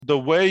the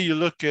way you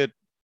look at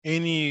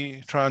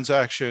any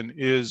transaction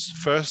is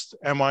first,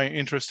 am I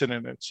interested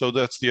in it? So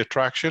that's the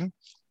attraction.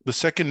 The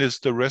second is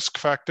the risk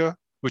factor,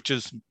 which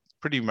is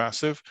pretty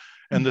massive.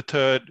 And the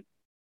third,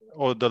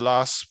 or the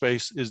last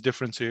space, is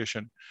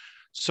differentiation.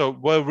 So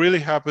what really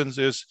happens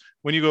is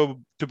when you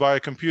go to buy a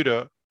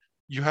computer,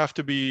 you have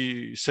to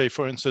be, say,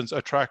 for instance,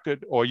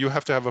 attracted, or you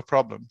have to have a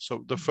problem.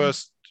 So the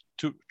first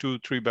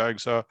three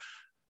bags are,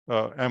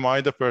 am I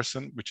the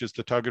person, which is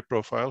the target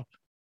profile?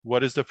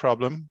 What is the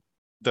problem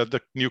that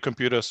the new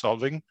computer is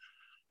solving?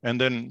 And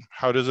then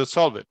how does it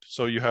solve it?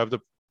 So you have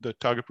the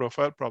target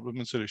profile, problem,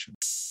 and solution.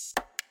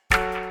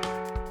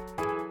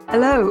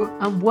 Hello,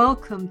 and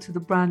welcome to the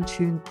Brand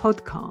Tuned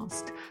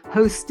podcast,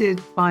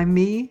 hosted by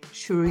me,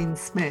 Shireen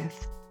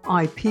Smith,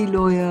 IP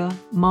lawyer,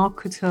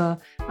 marketer,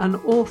 and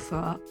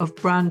author of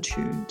Brand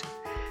Tuned.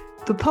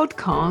 The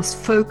podcast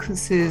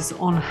focuses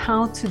on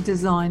how to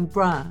design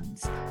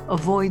brands,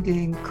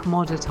 avoiding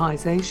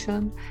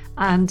commoditization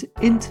and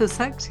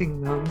intersecting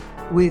them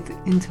with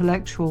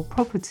intellectual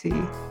property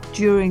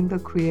during the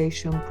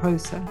creation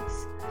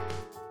process.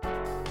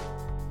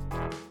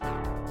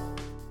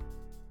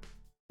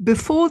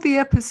 Before the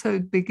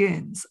episode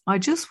begins, I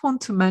just want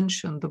to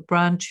mention the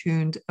Brand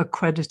Tuned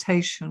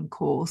accreditation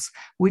course,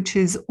 which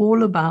is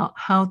all about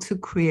how to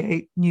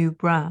create new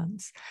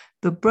brands.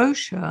 The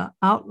brochure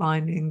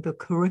outlining the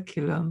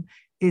curriculum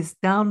is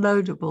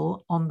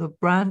downloadable on the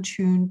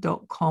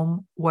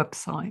brandtuned.com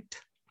website.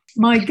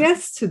 My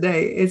guest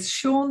today is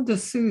Sean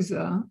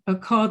D'Souza, a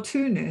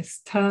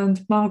cartoonist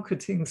turned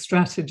marketing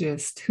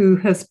strategist who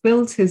has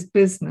built his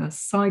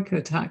business,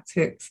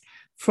 Psychotactics,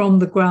 from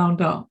the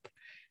ground up.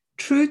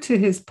 True to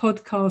his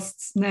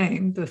podcast's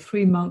name, the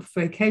 3-Month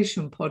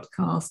Vacation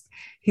Podcast,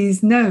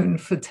 he's known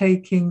for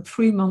taking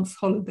 3 months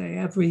holiday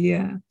every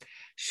year.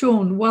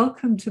 Sean,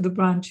 welcome to the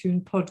Brand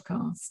Tuned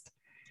podcast.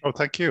 Oh,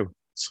 thank you.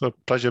 It's a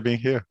pleasure being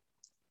here.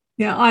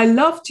 Yeah, I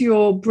loved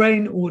your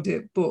brain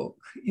audit book.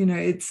 You know,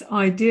 its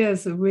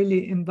ideas are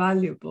really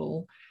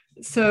invaluable.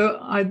 So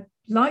I'd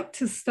like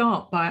to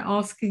start by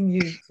asking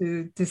you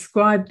to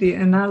describe the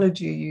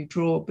analogy you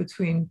draw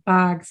between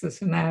bags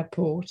at an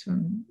airport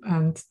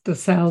and the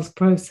sales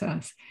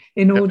process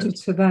in order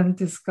to then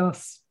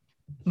discuss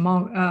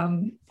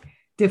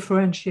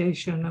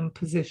differentiation and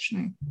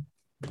positioning.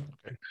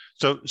 Okay.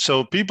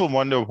 So people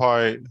wonder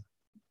why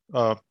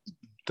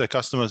the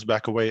customers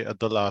back away at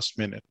the last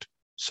minute.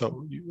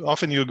 So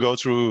often you go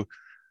through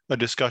a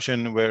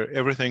discussion where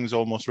everything's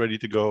almost ready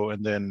to go,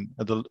 and then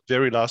at the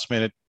very last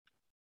minute,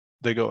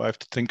 they go, I have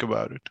to think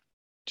about it.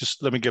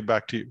 Just let me get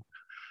back to you.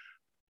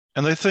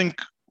 And they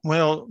think,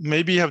 well,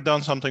 maybe you have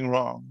done something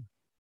wrong.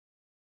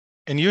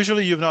 And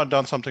usually you've not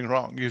done something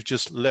wrong. You've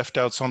just left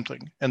out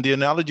something. And the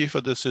analogy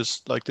for this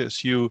is like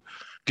this. You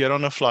get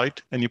on a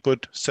flight and you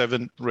put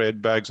 7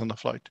 red bags on the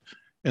flight.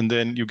 And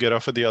then you get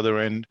off at the other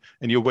end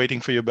and you're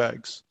waiting for your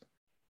bags.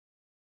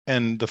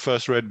 And the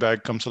first red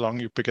bag comes along,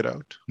 you pick it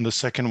out. And the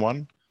second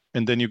one,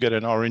 and then you get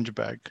an orange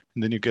bag.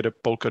 And then you get a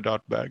polka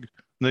dot bag.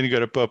 And then you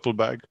get a purple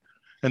bag.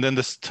 And then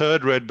this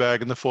third red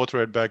bag and the fourth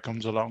red bag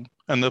comes along,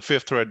 and the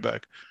fifth red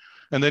bag.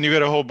 And then you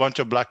get a whole bunch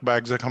of black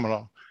bags that come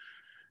along.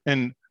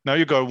 And now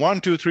you got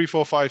 1, 2, 3,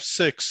 4, 5,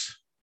 6,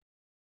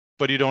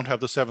 but you don't have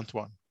the 7th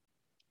one.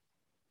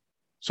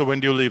 So when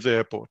do you leave the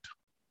airport?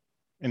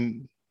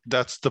 And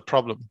that's the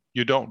problem.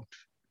 You don't.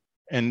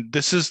 And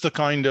this is the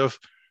kind of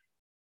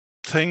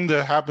thing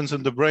that happens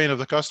in the brain of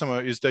the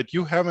customer, is that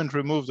you haven't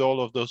removed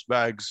all of those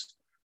bags.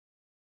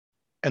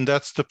 And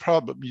that's the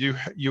problem. You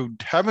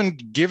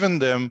haven't given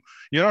them,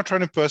 you're not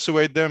trying to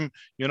persuade them,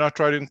 you're not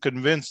trying to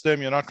convince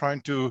them, you're not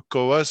trying to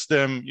coerce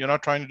them, you're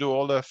not trying to do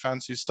all that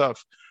fancy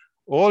stuff.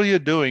 All you're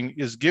doing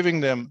is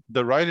giving them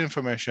the right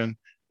information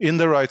in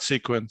the right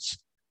sequence.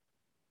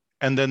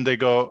 And then they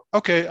go,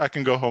 okay, I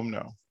can go home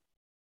now.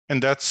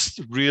 And that's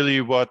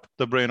really what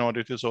the brain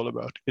audit is all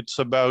about. It's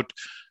about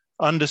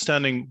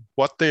understanding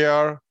what they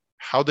are,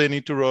 how they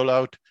need to roll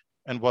out,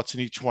 and what's in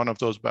each one of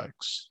those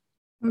bags.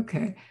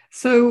 Okay,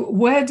 so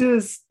where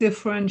does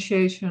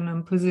differentiation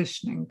and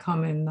positioning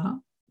come in that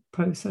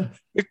process?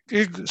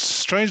 It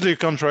strangely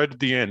comes right at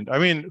the end. I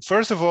mean,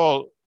 first of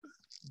all,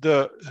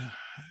 the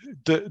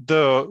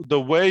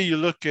way you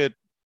look at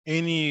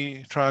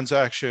any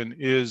transaction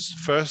is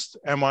first,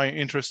 am I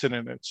interested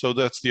in it? So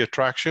that's the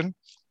attraction.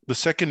 The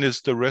second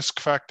is the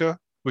risk factor,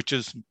 which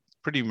is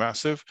pretty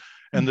massive.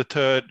 And the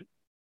third,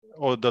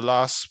 or the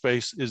last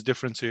space, is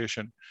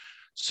differentiation.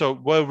 So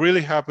what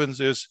really happens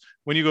is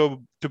when you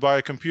go to buy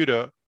a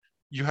computer,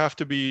 you have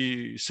to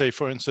be, say,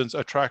 for instance,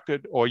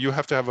 attracted, or you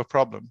have to have a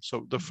problem.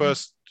 So the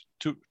first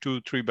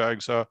three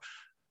bags are,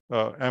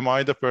 am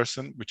I the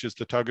person, which is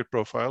the target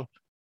profile?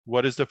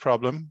 What is the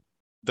problem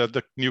that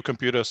the new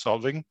computer is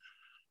solving?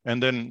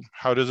 And then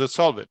how does it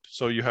solve it?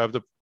 So you have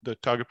the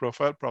target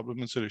profile, problem,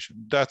 and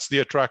solution. That's the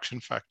attraction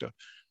factor.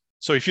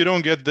 So if you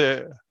don't get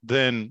there,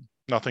 then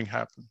nothing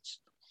happens.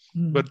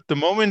 But the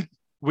moment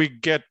we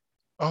get,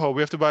 oh,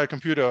 we have to buy a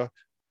computer,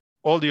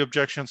 all the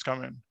objections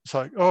come in. It's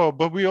like, oh,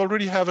 but we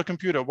already have a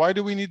computer. Why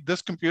do we need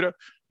this computer?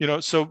 You know,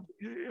 so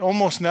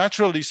almost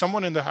naturally,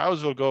 someone in the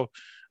house will go,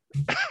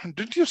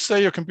 didn't you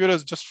say your computer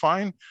is just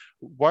fine?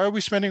 Why are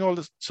we spending all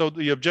this? So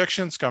the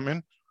objections come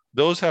in.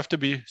 Those have to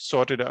be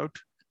sorted out.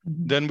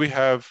 Mm-hmm. Then we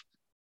have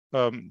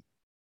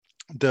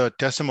the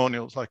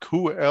testimonials, like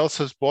who else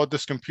has bought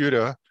this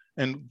computer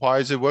and why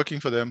is it working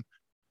for them?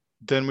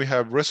 Then we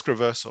have risk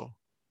reversal.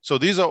 So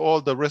these are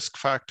all the risk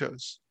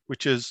factors,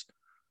 which is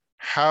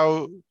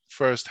how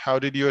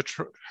did you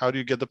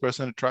get the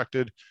person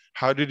attracted?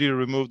 How did you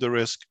remove the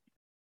risk?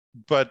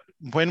 But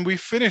when we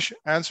finish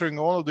answering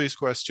all of these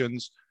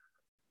questions,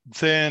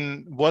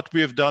 then what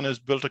we have done is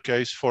built a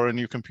case for a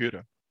new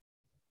computer.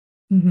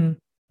 Mm-hmm.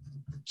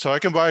 So I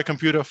can buy a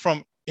computer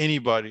from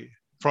anybody,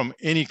 from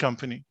any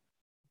company.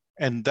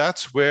 And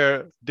that's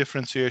where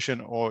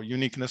differentiation or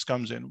uniqueness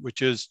comes in,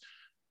 which is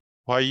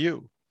why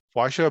you?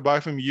 Why should I buy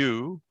from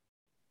you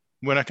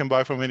when I can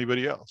buy from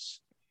anybody else?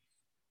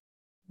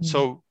 Mm-hmm.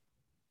 So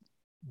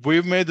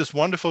we've made this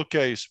wonderful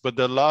case, but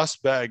the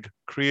last bag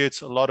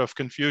creates a lot of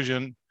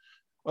confusion.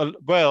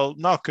 Well,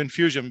 not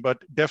confusion, but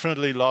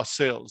definitely lost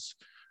sales.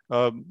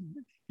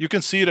 You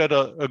can see it at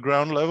a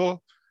ground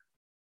level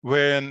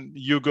when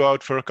you go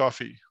out for a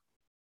coffee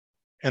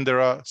and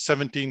there are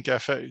 17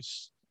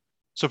 cafes.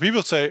 So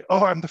people say,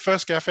 oh, I'm the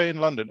first cafe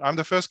in London. I'm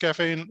the first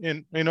cafe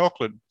in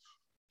Auckland.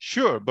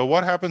 Sure, but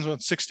what happens when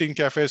 16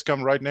 cafes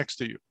come right next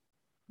to you?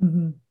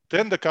 Mm-hmm.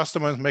 Then the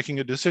customer is making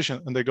a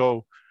decision and they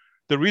go,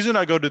 the reason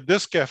I go to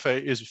this cafe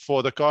is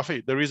for the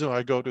coffee. The reason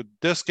I go to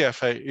this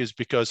cafe is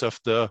because of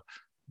the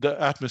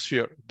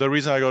atmosphere. The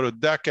reason I go to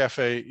that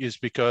cafe is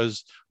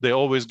because they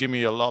always give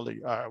me a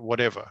lolly,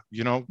 whatever,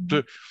 you know.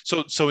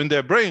 Mm-hmm. So in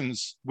their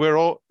brains,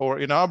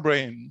 in our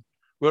brain,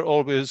 we're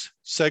always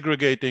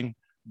segregating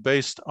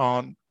based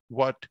on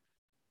what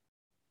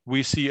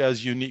we see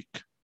as unique.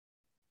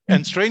 Mm-hmm.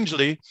 And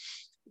strangely,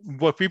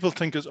 what people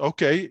think is,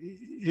 okay,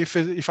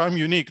 if I'm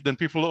unique, then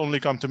people only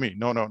come to me.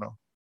 No.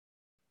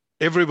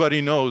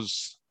 Everybody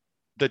knows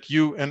that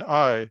you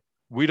and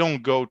we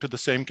don't go to the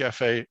same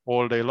cafe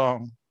all day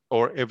long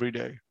or every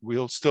day.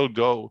 We'll still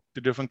go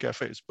to different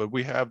cafes, but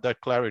we have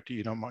that clarity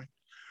in our mind.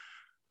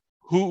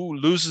 Who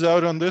loses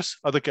out on this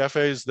are the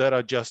cafes that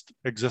are just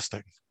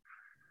existing.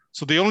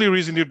 So the only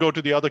reason you go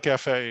to the other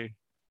cafe,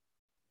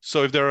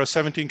 so if there are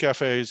 17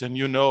 cafes and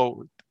you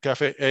know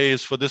cafe A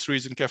is for this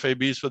reason, cafe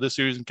B is for this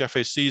reason,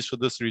 cafe C is for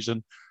this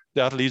reason,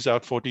 that leaves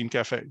out 14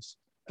 cafes.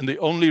 And the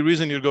only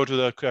reason you go to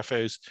the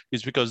cafes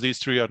is because these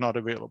three are not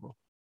available.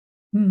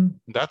 Mm.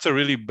 That's a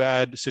really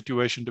bad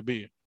situation to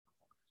be in.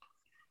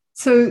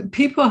 So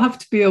people have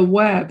to be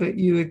aware that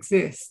you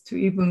exist to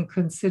even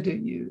consider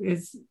you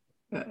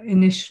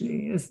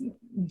initially,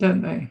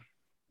 don't they?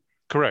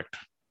 Correct.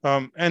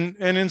 And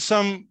in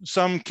some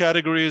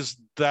categories,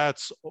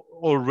 that's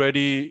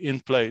already in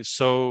place.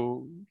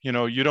 So, you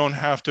know, you don't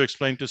have to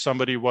explain to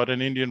somebody what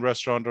an Indian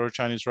restaurant or a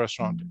Chinese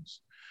restaurant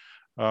is.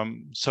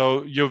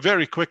 So you're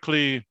very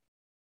quickly,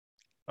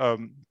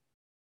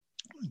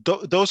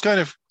 those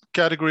kind of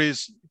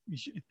categories,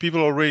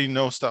 people already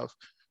know stuff.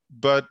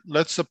 But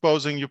let's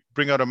supposing you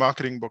bring out a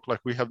marketing book, like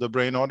we have the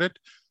Brain Audit.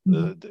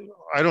 Mm-hmm.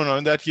 I don't know,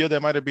 in that year, there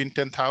might have been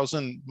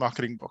 10,000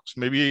 marketing books,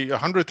 maybe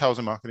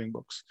 100,000 marketing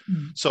books.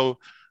 Mm-hmm. So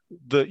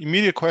the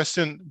immediate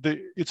question,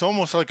 it's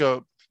almost like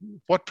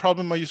what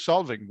problem are you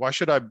solving? Why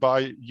should I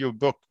buy your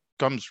book?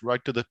 Comes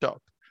right to the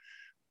top.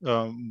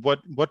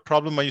 What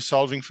problem are you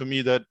solving for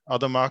me that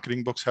other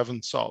marketing books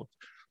haven't solved?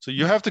 So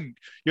you have to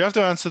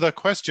answer that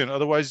question.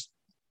 Otherwise,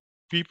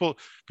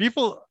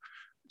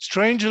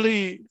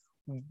 strangely,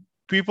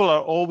 people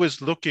are always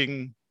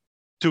looking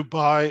to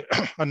buy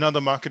another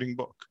marketing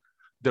book.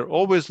 They're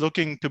always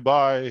looking to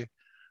buy.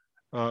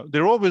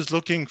 They're always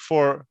looking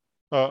for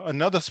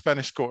another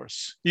Spanish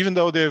course, even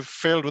though they've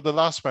failed with the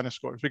last Spanish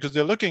course, because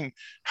they're looking,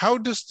 how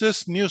does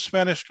this new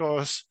Spanish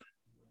course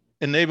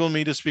enable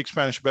me to speak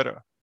Spanish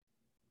better?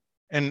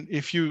 And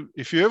if you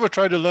ever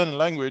try to learn a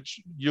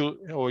language,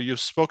 you've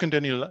spoken to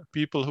any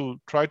people who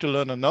try to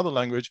learn another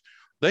language,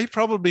 they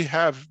probably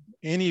have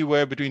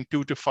anywhere between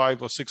 2 to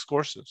 5 or 6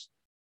 courses.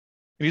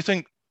 And you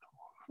think,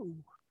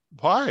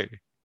 why?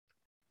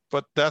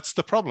 But that's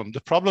the problem.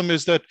 The problem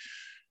is that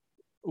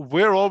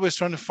we're always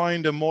trying to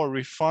find a more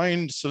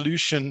refined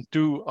solution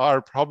to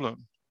our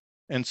problem.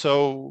 And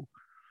so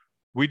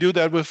we do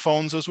that with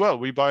phones as well.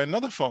 We buy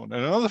another phone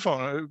and another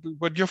phone.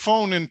 But your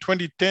phone in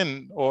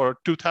 2010 or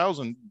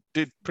 2000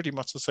 did pretty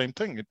much the same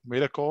thing. It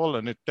made a call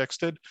and it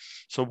texted.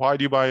 So why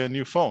do you buy a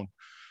new phone?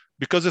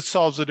 Because it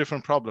solves a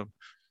different problem.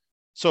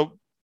 So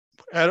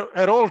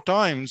at all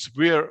times,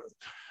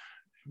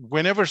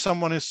 whenever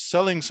someone is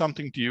selling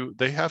something to you,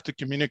 they have to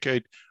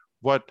communicate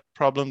what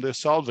problem they're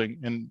solving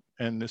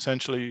and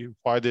essentially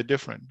why they're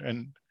different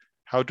and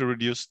how to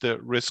reduce the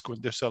risk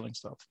when they're selling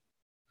stuff.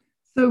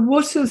 So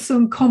what are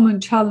some common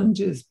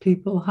challenges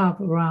people have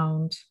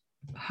around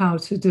how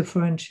to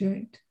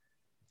differentiate?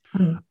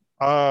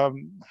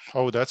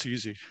 That's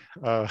easy.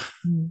 The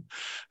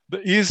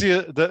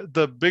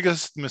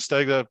biggest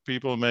mistake that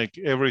people make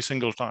every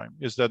single time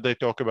is that they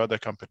talk about their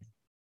company.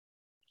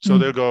 So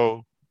they'll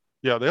go,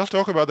 they'll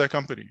talk about their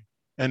company.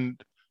 And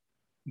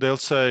they'll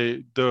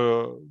say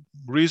the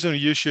reason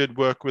you should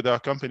work with our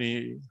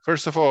company,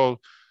 first of all,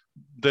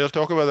 they'll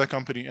talk about their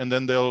company, and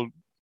then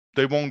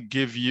they won't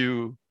give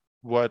you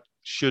what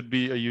should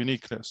be a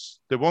uniqueness.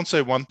 They won't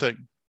say one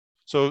thing.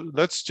 So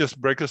let's just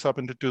break this up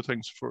into two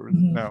things for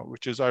now,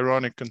 which is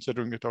ironic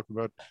considering you talk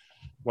about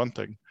one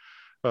thing.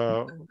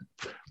 So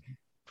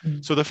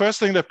the first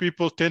thing that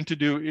people tend to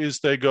do is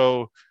they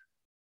go,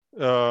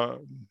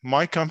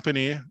 my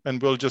company,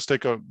 and we'll just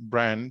take a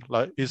brand,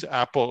 like is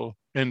Apple,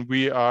 and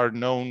we are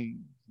known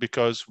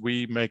because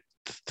we make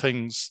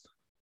things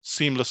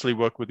seamlessly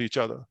work with each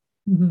other.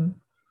 Mm-hmm.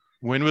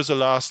 When was the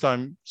last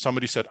time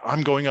somebody said,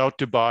 I'm going out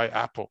to buy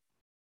Apple?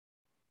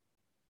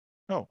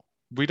 No,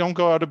 we don't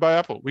go out to buy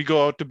Apple. We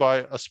go out to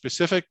buy a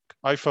specific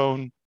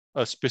iPhone,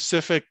 a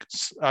specific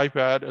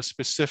iPad, a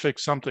specific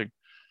something.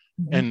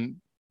 Mm-hmm. And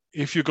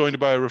if you're going to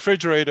buy a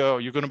refrigerator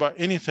or you're going to buy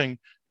anything,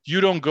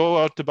 you don't go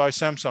out to buy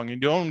Samsung. You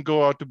don't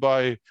go out to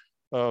buy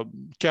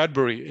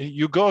Cadbury.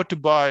 You go out to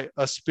buy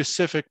a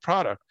specific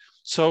product.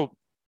 So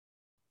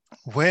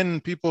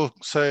when people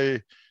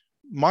say,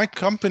 my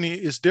company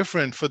is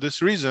different for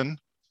this reason,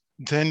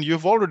 then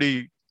you've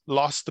already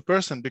lost the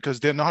person, because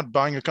they're not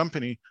buying a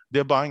company,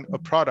 they're buying a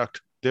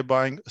product, they're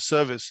buying a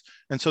service.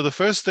 And so the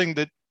first thing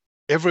that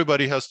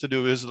everybody has to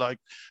do is like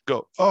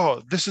go,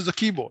 oh, this is a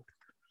keyboard.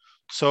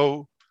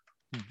 So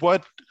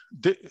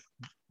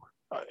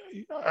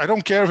I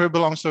don't care if it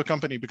belongs to a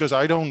company, because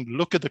I don't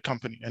look at the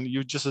company, and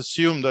you just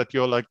assume that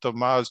you're like the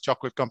Mars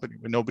chocolate company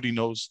where nobody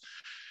knows,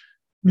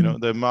 you know,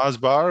 the Mars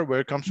bar,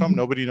 where it comes from,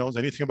 nobody knows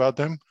anything about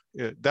them.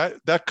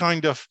 That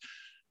kind of,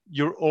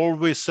 you're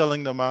always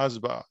selling the Mars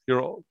bar.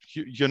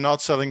 You're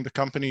not selling the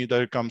company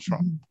that it comes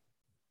from.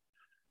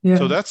 Yeah.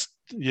 So that's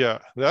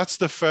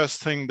the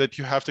first thing that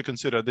you have to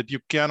consider, that you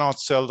cannot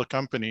sell the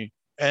company.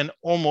 And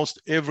almost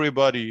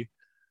everybody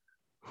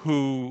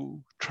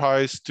who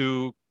tries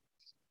to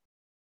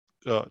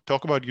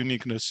talk about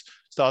uniqueness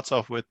starts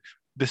off with,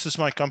 this is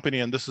my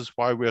company and this is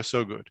why we are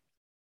so good.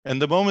 And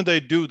the moment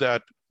they do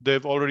that,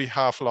 they've already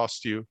half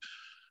lost you.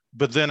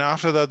 But then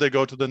after that, they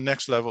go to the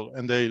next level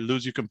and they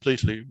lose you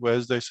completely.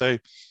 Whereas they say,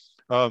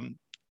 and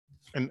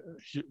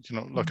you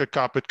know, like a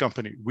carpet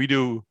company, we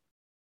do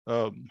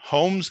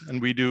homes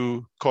and we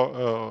do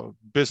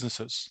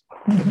businesses.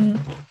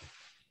 Mm-hmm.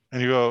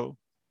 And you go,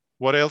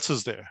 what else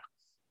is there?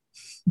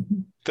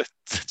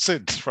 That's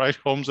it, right?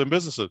 Homes and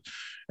businesses.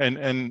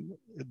 And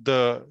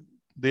the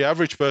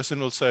average person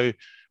will say,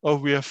 oh,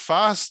 we are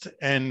fast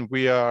and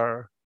we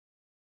are,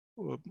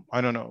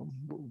 I don't know,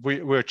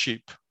 we're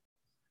cheap.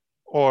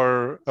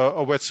 Or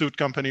a wetsuit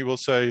company will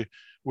say,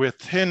 we're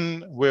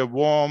thin, we're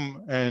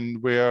warm,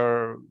 and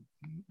we're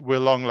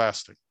long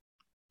lasting.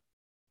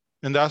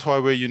 And that's why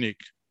we're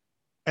unique.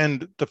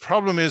 And the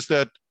problem is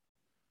that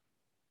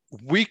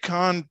we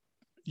can't,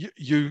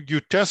 you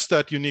test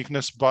that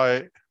uniqueness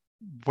by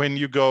when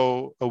you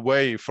go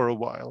away for a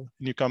while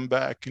and you come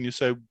back and you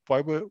say,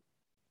 why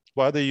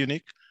are they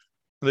unique?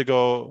 And they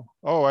go,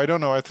 oh, I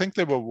don't know, I think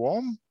they were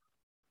warm.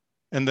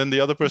 And then the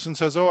other person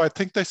says, oh, I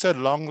think they said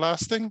long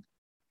lasting.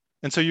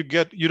 And so you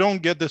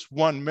don't get this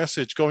one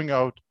message going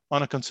out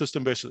on a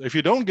consistent basis. If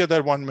you don't get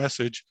that one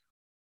message,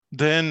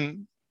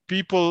 then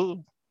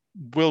people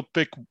will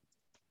pick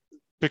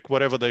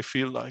whatever they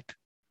feel like,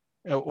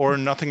 or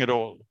nothing at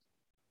all.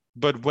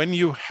 But when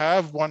you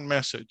have one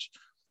message,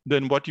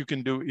 then what you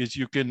can do is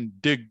you can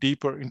dig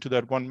deeper into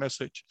that one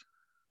message.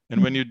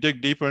 And when you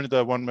dig deeper into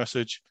that one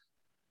message,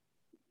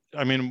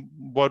 I mean,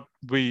 what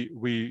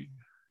we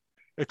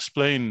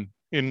explain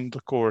in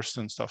the course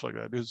and stuff like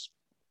that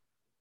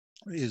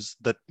is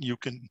that you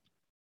can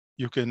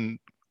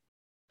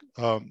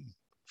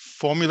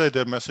formulate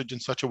their message in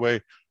such a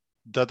way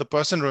that the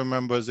person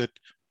remembers it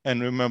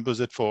and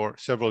remembers it for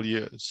several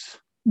years,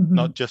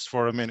 not just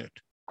for a minute.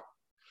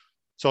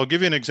 So I'll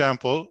give you an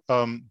example.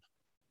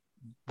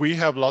 We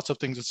have lots of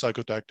things in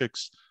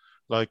psychotactics,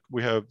 like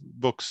we have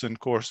books and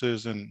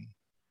courses and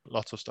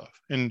lots of stuff.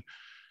 And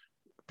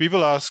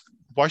people ask,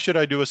 why should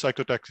I do a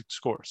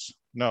psychotactics course?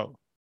 No,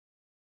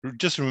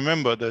 just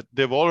remember that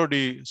they've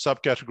already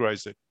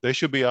subcategorized it. They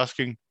should be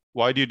asking,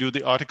 why do you do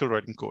the article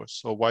writing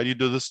course? Or why do you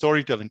do the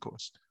storytelling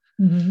course?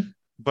 Mm-hmm.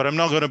 But I'm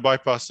not going to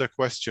bypass that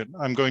question.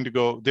 I'm going to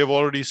go, they've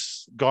already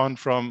gone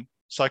from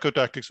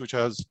psychotactics, which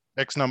has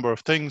X number of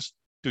things,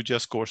 to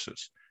just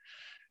courses.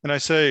 And I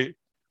say,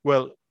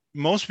 well,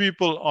 most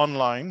people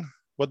online,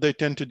 what they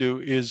tend to do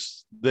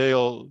is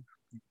they'll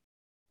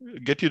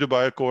get you to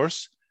buy a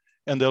course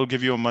and they'll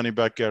give you a money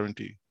back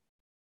guarantee.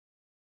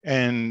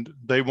 And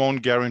they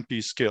won't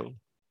guarantee skill.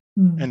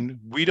 Mm. And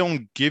we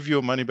don't give you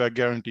a money back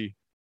guarantee,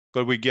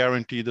 but we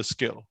guarantee the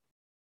skill.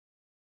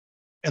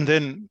 And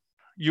then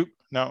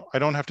now I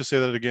don't have to say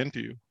that again to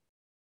you,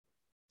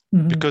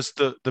 because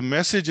the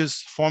message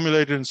is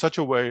formulated in such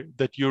a way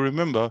that you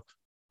remember,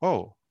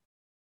 oh,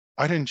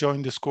 I didn't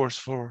join this course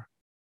for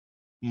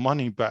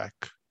money back.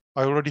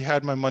 I already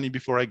had my money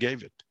before I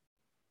gave it.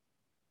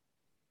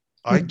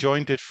 I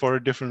joined it for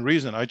a different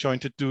reason. I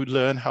joined it to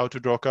learn how to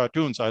draw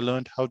cartoons. I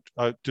learned how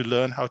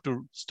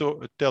to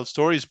tell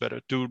stories better,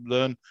 to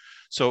learn.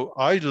 So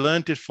I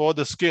learned it for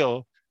the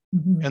skill,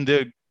 Mm-hmm. And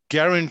they're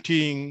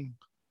guaranteeing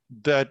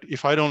that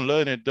if I don't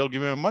learn it, they'll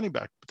give me my money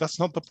back. But that's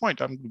not the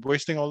point. I'm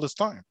wasting all this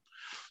time.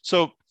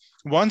 So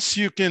once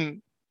you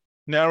can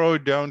narrow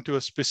it down to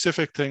a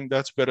specific thing,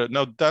 that's better.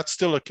 Now, that's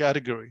still a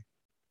category.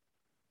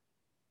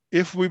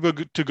 If we were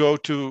to go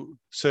to,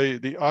 say,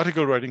 the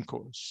article writing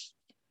course,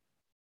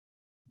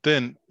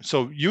 then,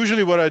 so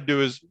usually what I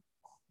do is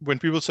when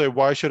people say,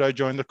 why should I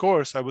join the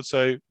course? I would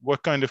say,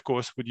 what kind of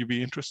course would you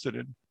be interested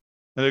in?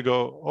 And they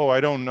go, oh, I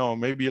don't know,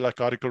 maybe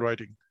like article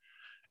writing.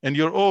 And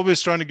you're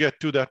always trying to get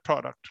to that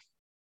product.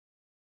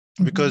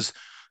 Mm-hmm. Because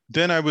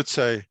then I would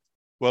say,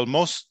 well,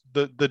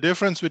 the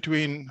difference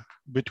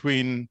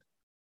between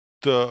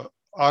the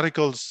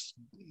articles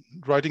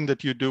writing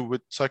that you do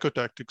with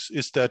psychotactics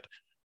is that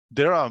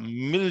there are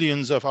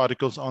millions of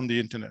articles on the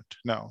internet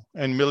now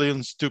and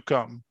millions to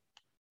come,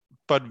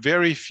 but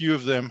very few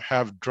of them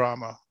have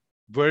drama.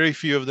 Very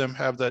few of them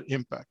have that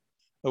impact.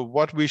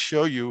 What we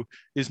show you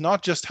is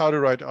not just how to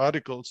write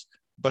articles,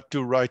 but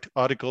to write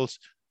articles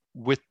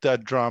with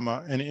that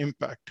drama and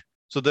impact,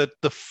 so that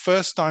the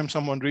first time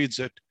someone reads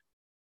it,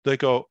 they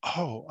go,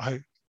 oh,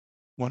 I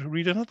want to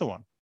read another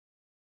one.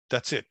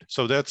 That's it.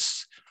 So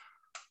that's,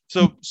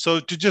 so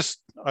to just,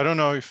 I don't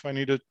know if I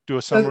need to do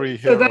a summary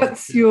here. So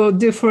that's your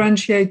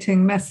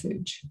differentiating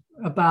message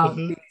about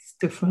these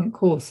different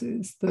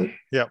courses that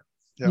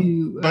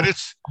you, but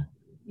it's,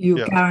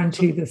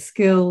 guarantee the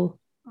skill,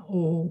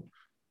 or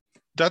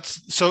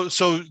that's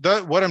so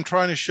that what I'm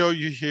trying to show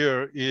you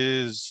here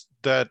is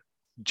that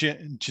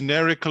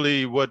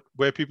generically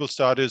where people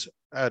start is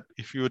at,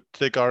 if you would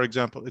take our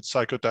example, it's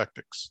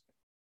psychotactics.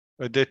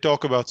 They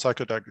talk about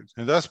psychotactics,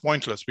 and that's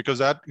pointless because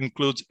that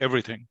includes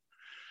everything.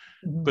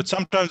 Mm-hmm. But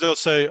sometimes they'll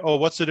say, oh,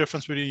 what's the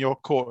difference between your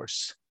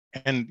course?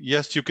 And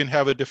yes, you can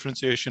have a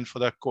differentiation for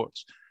that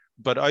course,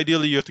 but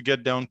ideally you have to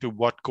get down to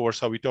what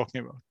course are we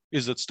talking about?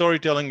 Is it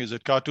storytelling? Is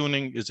it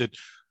cartooning?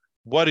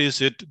 What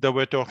is it that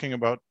we're talking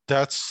about?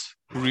 That's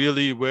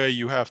really where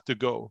you have to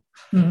go.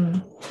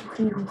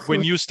 Mm-hmm.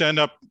 When you stand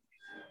up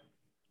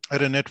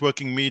at a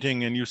networking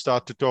meeting and you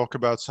start to talk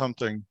about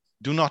something,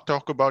 do not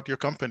talk about your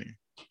company.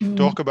 Mm-hmm.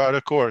 Talk about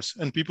a course.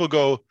 And people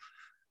go,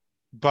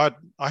 but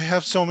I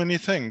have so many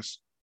things.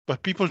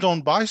 But people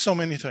don't buy so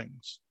many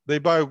things. They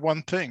buy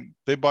one thing.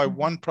 They buy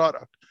one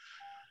product.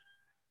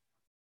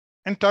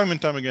 And time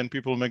again,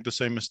 people make the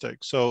same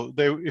mistake. So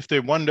if they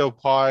wonder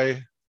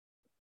why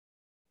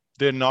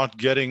they're not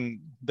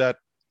getting that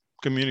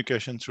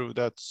communication through,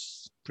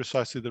 that's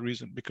precisely the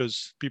reason,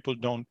 because people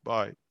don't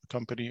buy a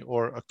company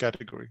or a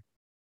category.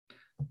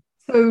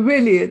 So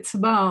really it's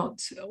about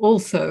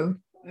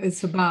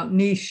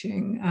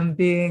niching and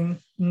being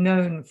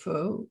known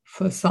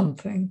for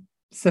something.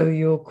 So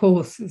your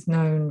course is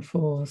known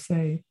for,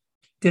 say,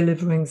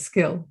 delivering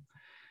skill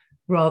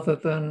rather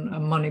than a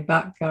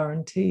money-back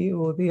guarantee,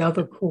 or the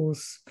other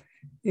course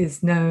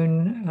is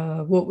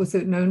known, what was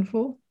it known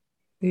for?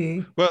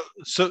 Well,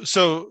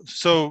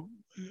 so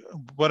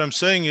what I'm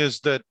saying is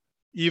that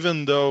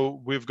even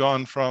though we've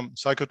gone from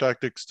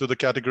psychotactics to the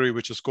category,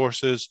 which is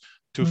courses,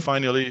 to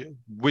finally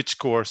which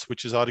course,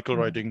 which is article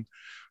writing,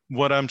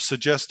 what I'm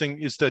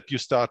suggesting is that you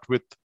start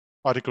with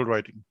article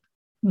writing,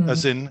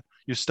 as in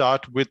you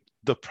start with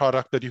the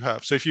product that you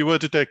have. So if you were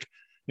to take,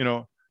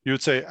 you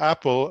would say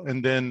Apple,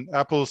 and then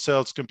Apple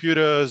sells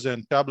computers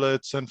and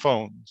tablets and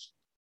phones.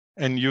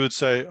 And you would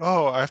say,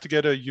 oh, I have to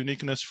get a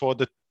uniqueness for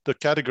the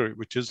category,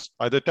 which is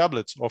either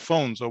tablets or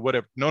phones or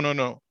whatever.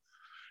 No.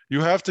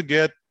 You have to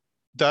get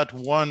that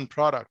one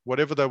product,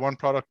 whatever that one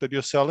product that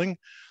you're selling,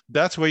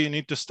 that's where you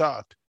need to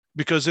start.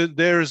 Because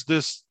there's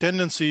this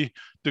tendency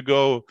to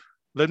go,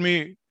 let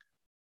me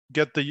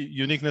get the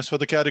uniqueness for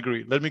the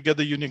category. Let me get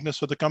the uniqueness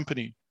for the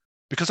company.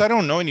 Because I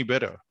don't know any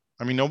better.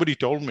 I mean, nobody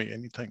told me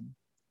anything.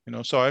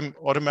 So I'm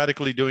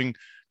automatically doing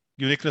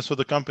uniqueness for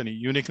the company,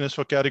 uniqueness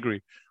for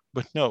category,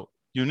 but no,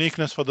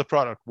 uniqueness for the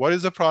product. What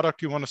is the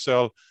product you want to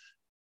sell?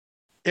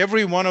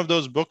 Every one of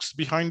those books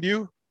behind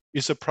you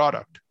is a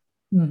product.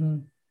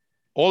 Mm-hmm.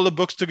 All the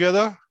books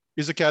together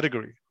is a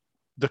category.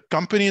 The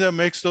company that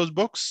makes those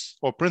books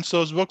or prints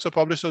those books or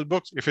publishes those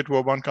books, if it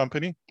were one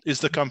company, is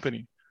the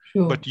company.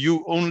 Sure. But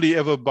you only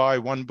ever buy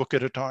one book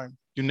at a time.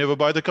 You never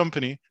buy the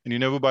company and you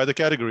never buy the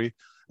category.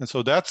 And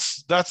so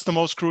that's the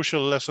most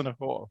crucial lesson of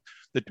all.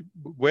 That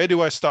where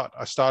do I start?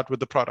 I start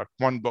with the product,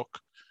 one book.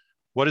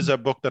 What is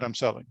that book that I'm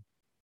selling?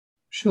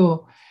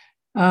 Sure.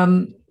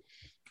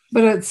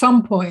 But at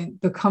some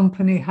point, the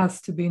company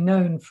has to be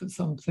known for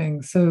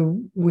something.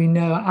 So we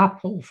know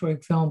Apple, for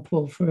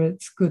example, for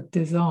its good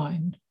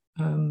design.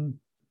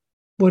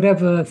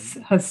 Whatever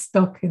has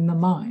stuck in the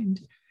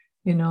mind,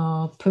 in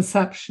our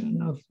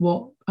perception of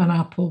what an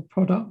Apple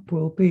product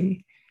will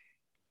be,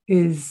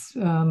 is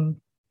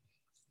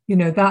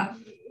that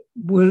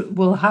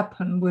will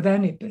happen with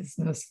any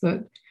business,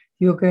 that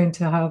you're going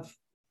to have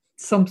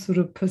some sort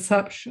of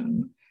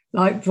perception,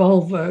 like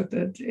Volvo,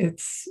 that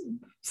it's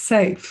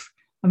safe.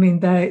 I mean,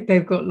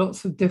 they've got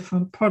lots of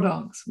different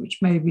products which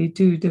maybe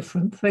do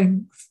different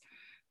things,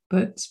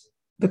 but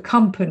the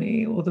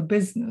company or the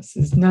business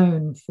is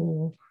known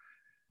for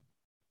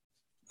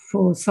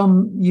for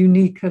some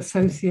unique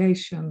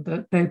association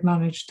that they've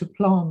managed to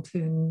plant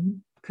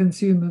in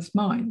consumers'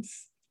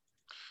 minds.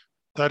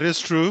 That is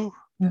true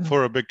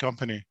for a big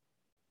company,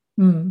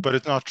 but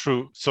it's not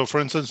true. So for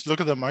instance, look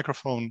at the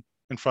microphone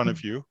in front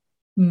of you.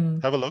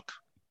 Have a look.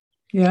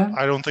 Yeah.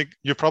 I don't think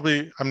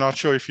I'm not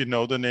sure if you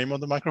know the name of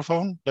the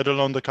microphone, let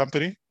alone the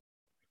company.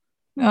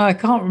 No, I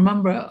can't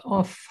remember it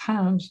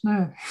offhand,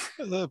 no.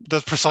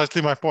 That's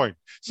precisely my point.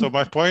 So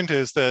my point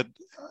is that,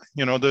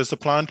 there's a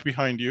plant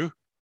behind you.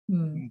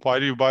 Why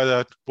do you buy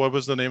that? What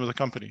was the name of the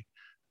company?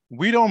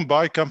 We don't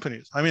buy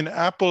companies. I mean,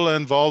 Apple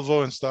and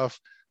Volvo and stuff,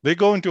 they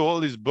go into all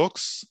these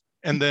books,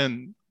 and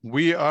then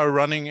we are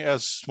running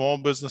as small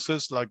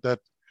businesses. Like that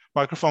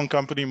microphone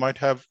company might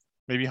have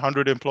maybe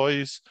 100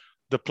 employees.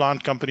 The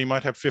plant company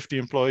might have 50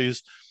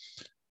 employees.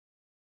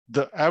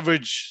 The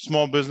average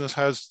small business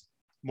has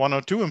 1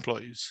 or 2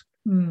 employees.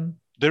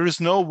 There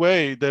is no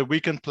way that we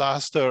can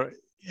plaster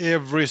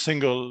every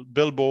single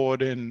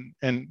billboard and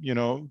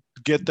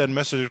get that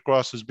message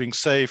across as being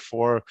safe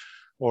or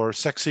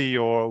sexy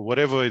or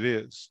whatever it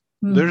is.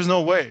 There's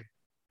no way.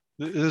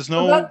 There's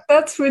no. Well,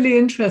 that's really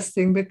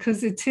interesting,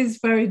 because it is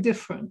very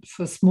different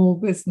for small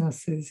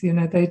businesses.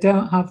 They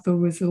don't have the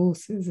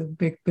resources of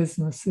big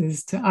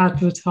businesses to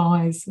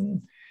advertise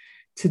and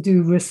to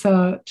do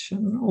research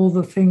and all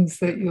the things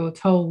that you're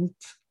told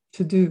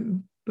to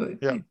do. But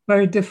it's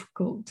very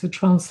difficult to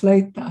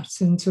translate that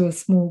into a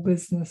small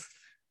business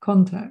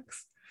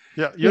context.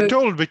 Yeah, you're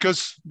told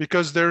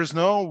because there is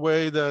no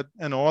way that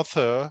an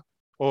author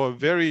or a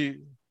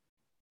very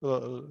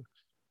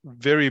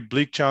very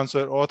bleak chance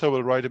that author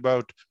will write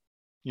about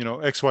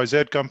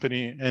XYZ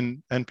company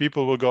and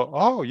people will go,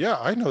 oh yeah,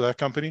 I know that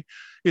company.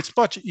 It's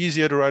much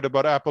easier to write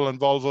about Apple and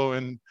Volvo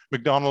and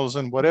McDonald's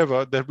and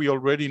whatever that we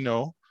already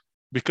know,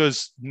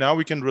 because now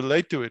we can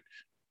relate to it.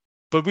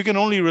 But we can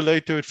only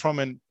relate to it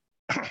from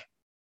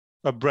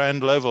a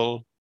brand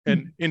level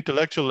and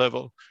intellectual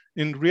level.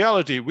 In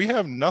reality, we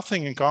have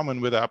nothing in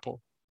common with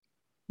Apple.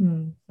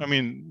 I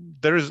mean,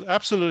 there is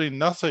absolutely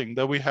nothing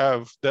that we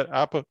have that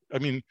Apple, I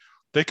mean,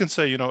 they can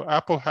say,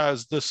 Apple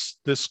has this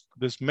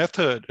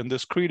method and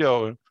this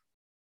credo.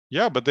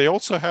 Yeah, but they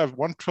also have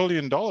 $1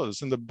 trillion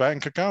in the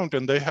bank account,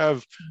 and they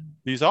have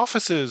these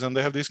offices, and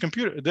they have these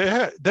computers.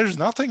 There's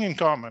nothing in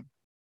common.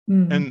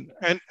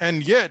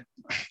 And yet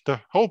the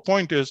whole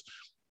point is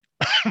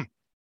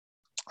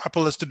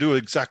Apple has to do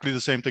exactly the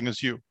same thing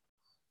as you.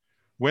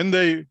 When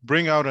they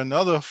bring out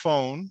another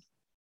phone,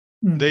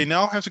 they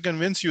now have to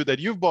convince you that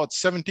you've bought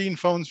 17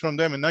 phones from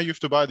them and now you have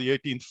to buy the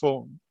 18th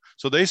phone.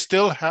 So they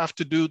still have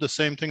to do the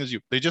same thing as you.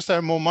 They just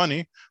have more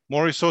money,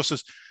 more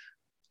resources,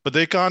 but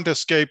they can't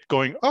escape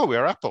going, oh,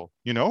 we're Apple,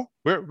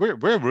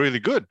 we're really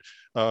good.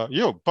 Buy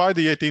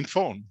the 18th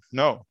phone.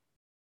 No,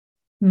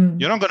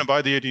 you're not going to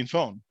buy the 18th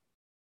phone.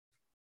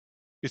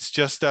 It's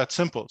just that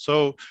simple.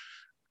 So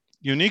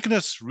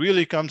uniqueness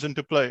really comes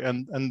into play,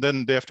 and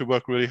then they have to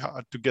work really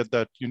hard to get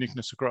that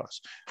uniqueness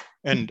across.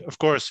 And of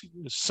course,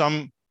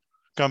 some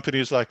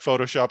companies like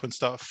Photoshop and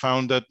stuff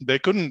found that they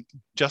couldn't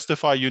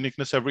justify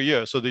uniqueness every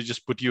year. So they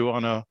just put you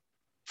on a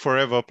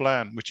forever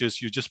plan, which is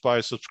you just buy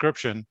a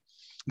subscription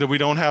that we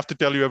don't have to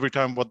tell you every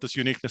time what this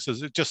uniqueness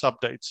is. It just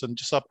updates and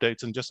just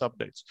updates and just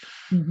updates.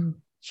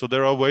 So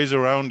there are ways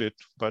around it,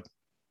 but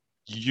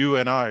you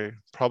and I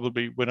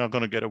we're not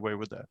going to get away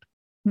with that.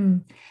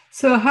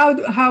 So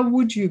how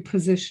would you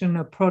position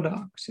a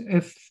product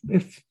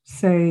if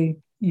say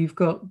you've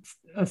got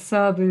a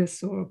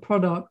service or a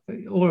product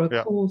or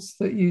a course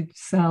that you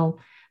sell?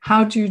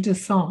 How do you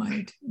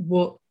decide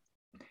what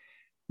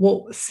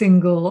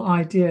single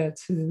idea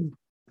to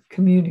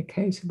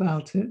communicate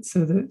about it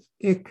so that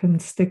it can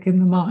stick in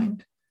the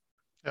mind?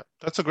 Yeah,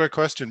 that's a great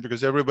question,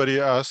 because everybody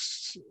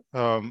asks,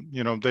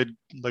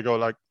 they go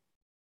like,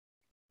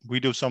 we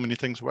do so many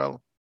things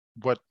well.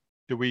 What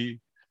do we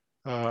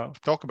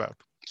talk about?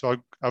 So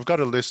I've got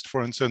a list.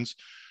 For instance,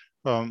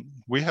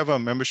 we have a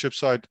membership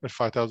site at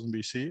 5000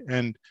 BC,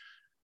 and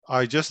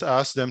I just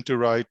asked them to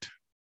write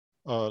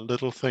a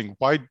little thing.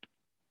 Why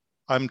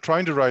I'm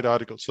trying to write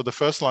articles. So the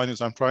first line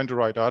is I'm trying to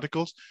write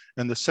articles,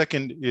 and the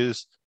second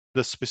is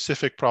the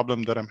specific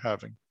problem that I'm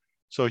having.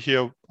 So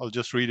here, I'll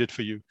just read it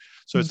for you.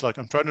 So it's like,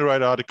 I'm trying to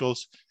write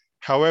articles.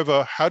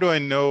 However, how do I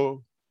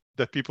know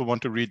that people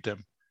want to read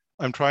them?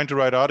 I'm trying to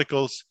write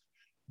articles,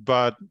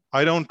 but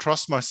I don't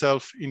trust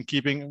myself in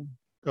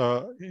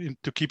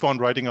to keep on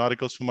writing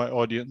articles for my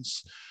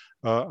audience.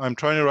 I'm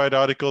trying to write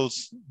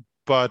articles,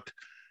 but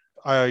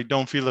I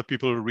don't feel that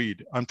people will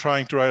read. I'm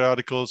trying to write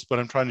articles, but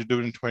I'm trying to do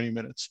it in 20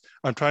 minutes.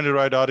 I'm trying to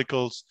write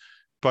articles,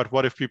 but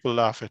what if people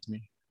laugh at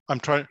me?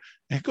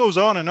 It goes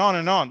on and on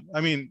and on.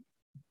 I mean,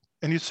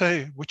 and you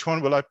say, which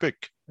one will I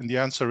pick? And the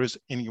answer is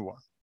anyone.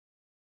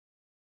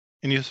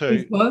 And you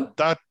say,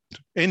 that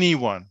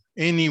anyone,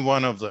 any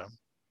one of them.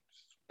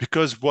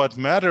 Because what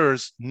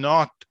matters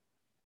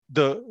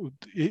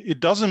it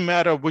doesn't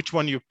matter which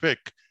one you pick.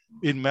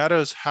 It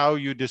matters how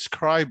you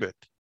describe it.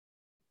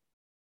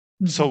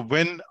 So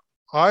when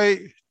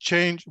I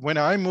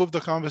move the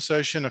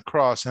conversation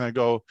across and I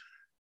go,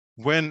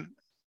 when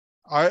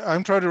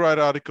I'm trying to write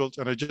articles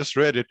and I just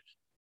read it,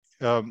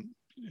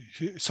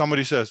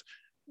 somebody says,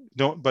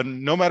 no, but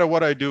no matter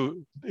what I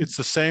do, it's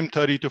the same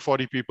 30 to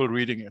 40 people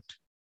reading it.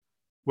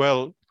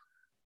 Well,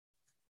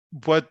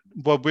 what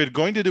we're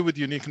going to do with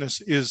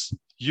uniqueness is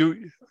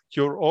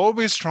you're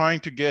always trying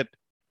to get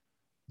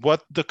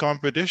what the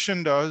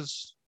competition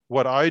does,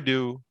 what I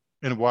do,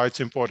 and why it's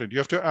important. You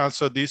have to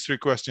answer these three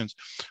questions.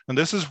 And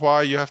this is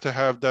why you have to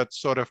have that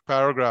sort of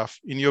paragraph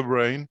in your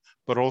brain,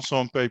 but also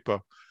on paper,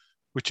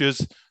 which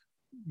is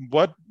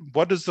what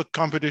does the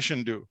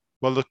competition do?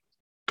 Well, the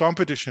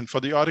competition for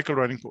the article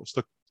writing course,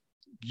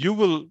 you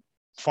will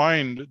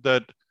find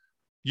that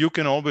you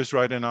can always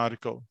write an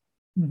article.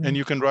 Mm-hmm. And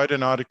you can write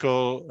an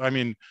article. I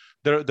mean,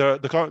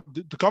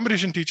 the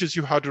competition teaches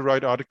you how to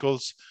write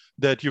articles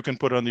that you can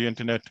put on the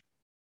internet,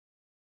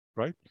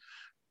 right?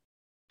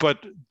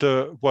 But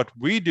what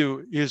we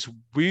do is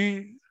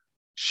we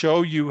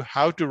show you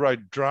how to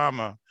write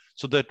drama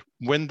so that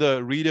when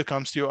the reader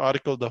comes to your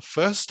article the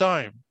first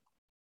time,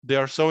 they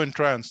are so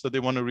entranced that they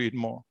want to read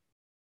more.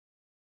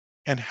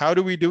 And how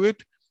do we do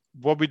it?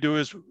 What we do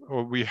is,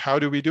 how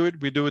do we do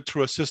it? We do it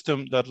through a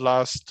system that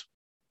lasts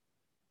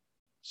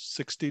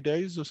 60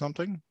 days or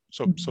something.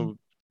 So, mm-hmm. So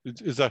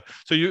is that,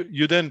 so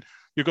you're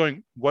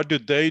going, what do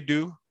they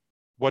do?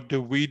 What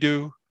do we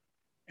do?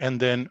 And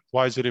then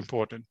why is it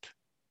important?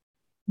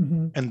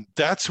 Mm-hmm. And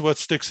that's what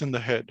sticks in the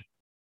head.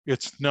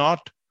 It's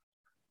not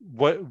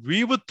what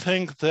we would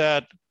think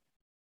that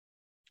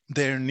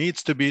there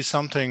needs to be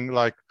something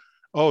like,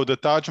 oh, the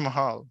Taj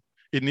Mahal.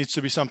 It needs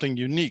to be something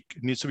unique.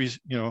 It needs to be,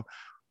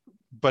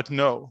 but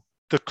no,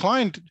 the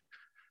client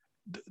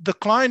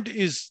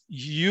is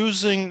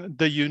using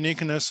the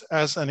uniqueness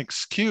as an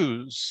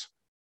excuse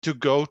to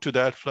go to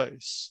that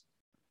place.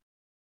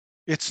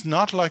 It's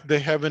not like they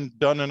haven't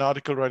done an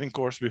article writing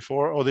course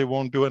before, or they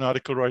won't do an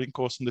article writing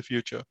course in the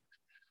future.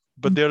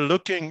 But they're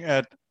looking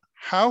at,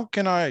 how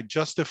can I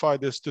justify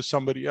this to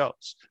somebody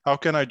else? How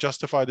can I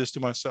justify this to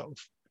myself?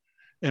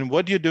 And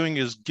what you're doing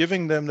is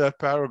giving them that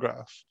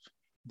paragraph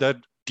that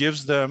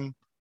gives them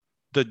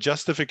the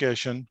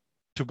justification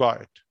to buy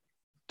it,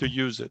 to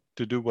use it,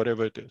 to do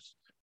whatever it is.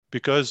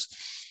 Because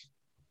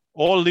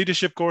all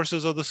leadership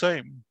courses are the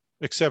same,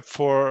 except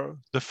for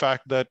the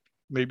fact that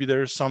maybe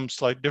there's some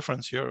slight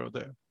difference here or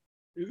there.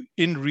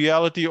 In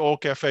reality, all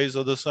cafes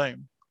are the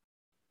same.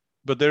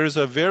 But there is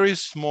a very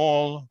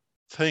small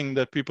thing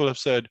that people have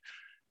said,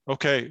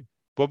 okay,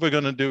 what we're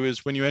going to do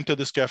is when you enter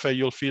this cafe,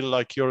 you'll feel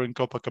like you're in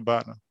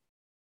Copacabana.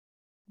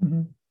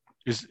 Mm-hmm.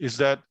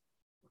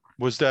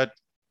 Was that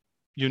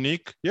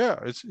unique? Yeah,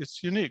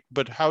 it's unique.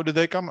 But how did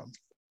they come up?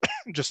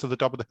 Just at the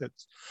top of the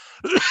heads.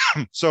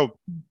 So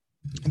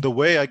the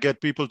way I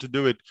get people to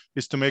do it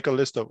is to make a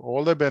list of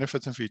all their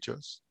benefits and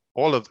features,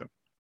 all of them,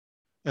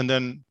 and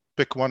then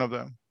pick one of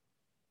them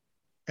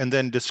and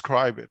then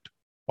describe it.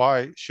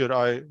 Why should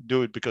I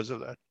do it because of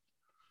that?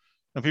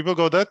 And people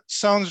go, that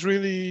sounds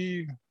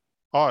really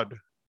odd.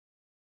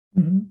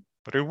 Mm-hmm.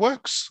 But it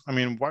works. I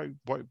mean,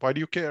 why do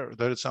you care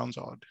that it sounds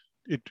odd?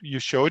 You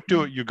show it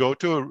to, you go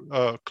to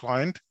a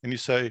client and you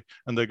say,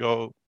 and they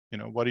go,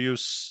 what are you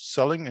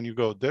selling? And you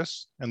go,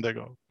 this, and they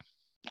go,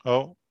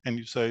 oh, and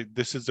you say,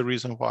 this is the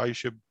reason why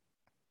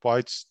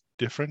it's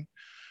different.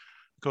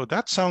 Go,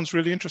 that sounds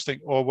really interesting,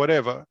 or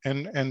whatever.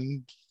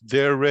 And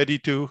they're ready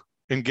to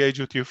engage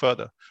with you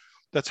further.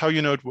 That's how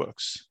you know it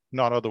works,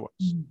 not otherwise.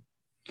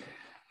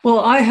 Well,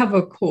 I have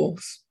a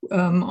course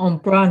on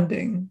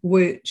branding,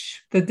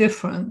 which the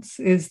difference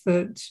is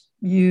that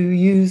you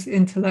use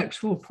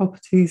intellectual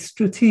property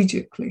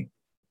strategically,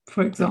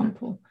 for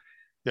example.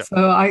 Yeah.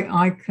 So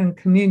I can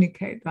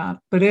communicate that.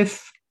 But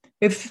if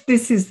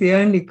this is the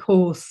only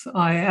course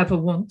I ever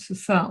want to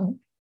sell,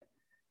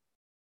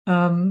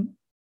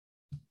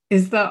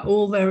 is that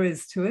all there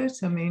is to it?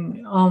 I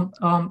mean,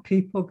 aren't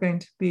people going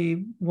to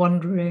be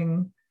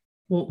wondering,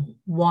 well,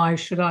 why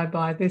should I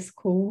buy this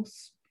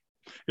course?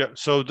 Yeah,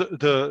 so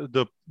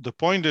the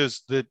point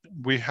is that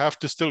we have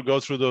to still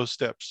go through those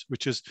steps,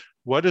 which is,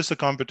 what does the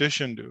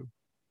competition do?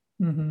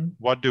 Mm-hmm.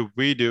 What do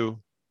we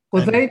do?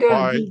 Well, they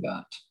don't do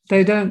that.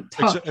 They don't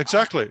touch.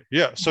 Exactly,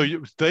 yeah. So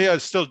they are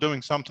still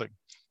doing something.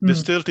 Mm-hmm. They're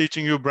still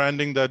teaching you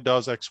branding that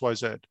does X, Y,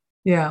 Z.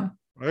 Yeah.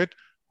 Right?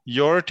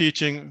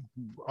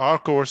 Our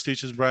course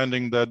teaches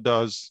branding that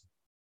does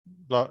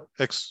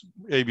X,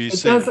 A, B,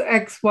 C. It does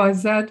X, Y,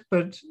 Z,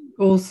 but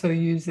also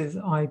uses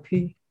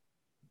IP.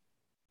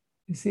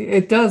 You see,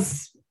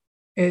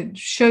 it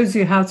shows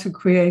you how to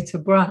create a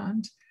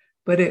brand,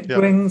 but it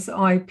brings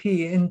IP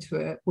into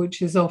it,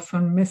 which is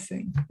often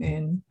missing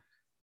in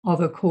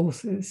other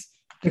courses.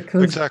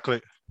 Exactly.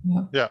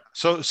 Yeah.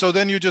 So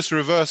then you just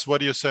reverse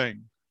what you're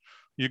saying.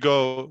 You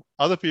go,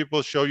 other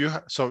people show you,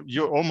 so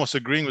you're almost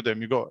agreeing with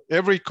them. You go,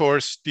 every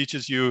course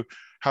teaches you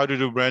how to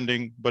do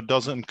branding, but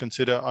doesn't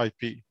consider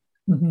IP.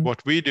 Mm-hmm.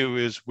 What we do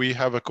is we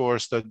have a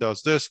course that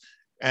does this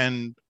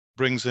and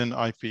brings in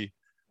IP.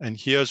 And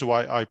here's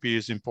why IP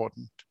is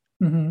important.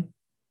 Mm-hmm.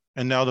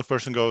 And now the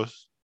person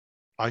goes,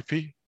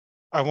 IP?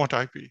 I want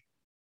IP.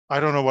 I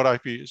don't know what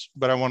IP is,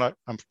 but I want to,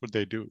 I'm sure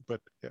they do, but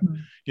yeah.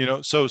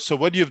 Mm-hmm. So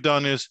what you've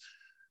done is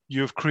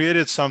you've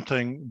created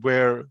something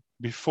where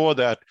before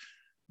that,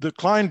 the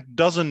client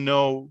doesn't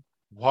know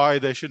why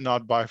they should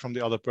not buy from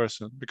the other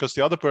person, because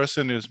the other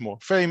person is more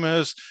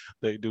famous,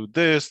 they do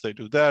this, they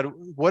do that,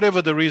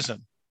 whatever the reason.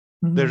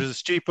 Mm-hmm. There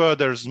is cheaper,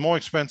 there's more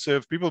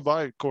expensive. People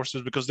buy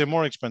courses because they're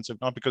more expensive,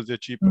 not because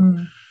they're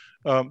cheaper.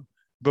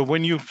 But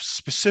when you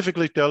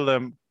specifically tell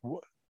them,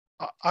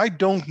 I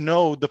don't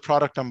know the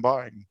product I'm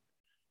buying.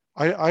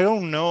 I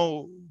don't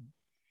know.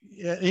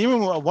 Even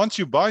once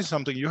you buy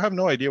something, you have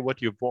no idea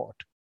what you bought.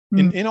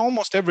 In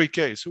almost every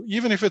case,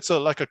 even if it's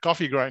like a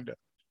coffee grinder,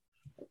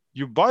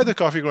 you buy the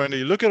coffee grinder,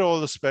 you look at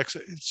all the specs,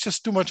 it's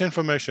just too much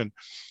information.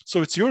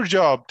 So it's your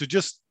job to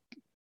just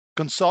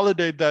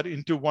consolidate that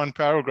into one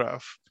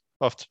paragraph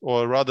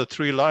or rather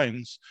 3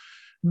 lines,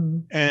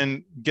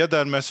 and get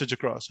that message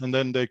across. And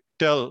then they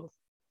tell,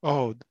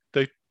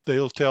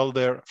 they'll tell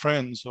their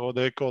friends or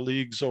their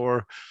colleagues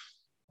or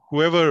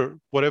whoever,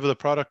 whatever the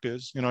product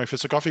is. If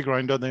it's a coffee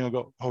grinder, then you'll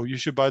go, oh, you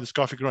should buy this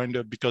coffee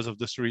grinder because of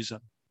this reason.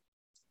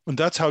 And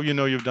that's how you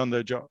know you've done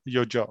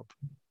your job.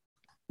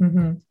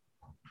 Mm-hmm.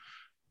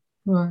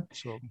 Right.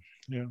 So,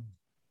 yeah.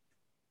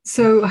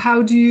 So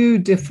how do you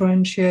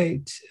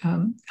differentiate?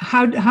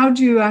 How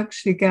do you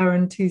actually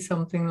guarantee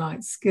something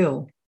like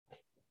skill?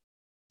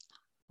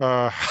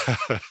 Yeah.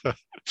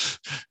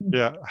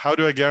 How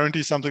do I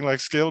guarantee something like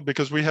skill?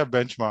 Because we have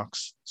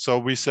benchmarks. So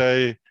we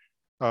say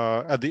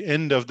at the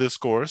end of this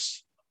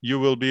course, you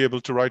will be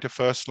able to write a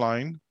first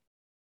line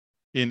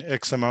in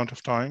X amount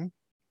of time.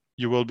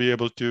 You will be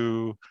able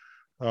to,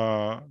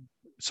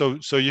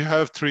 so you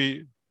have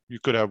 3, you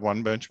could have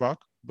 1 benchmark,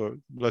 but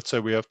let's say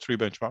we have 3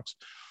 benchmarks.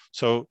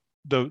 So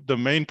the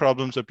main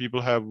problems that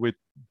people have with,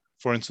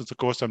 for instance, the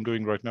course I'm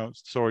doing right now,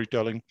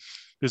 storytelling,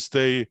 is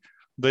they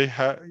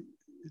have,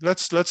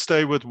 let's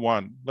stay with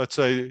 1. Let's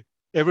say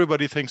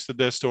everybody thinks that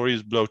their story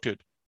is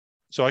bloated.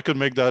 So I could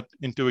make that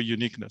into a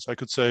uniqueness. I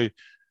could say,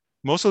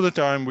 most of the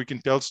time we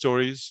can tell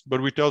stories,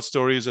 but we tell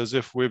stories as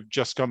if we've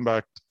just come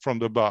back from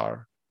the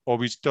bar, or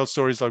we tell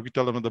stories like we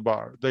tell them at the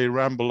bar. They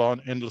ramble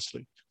on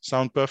endlessly,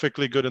 sound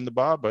perfectly good in the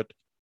bar, but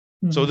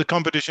so the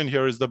competition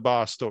here is the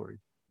bar story,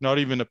 not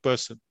even a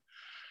person.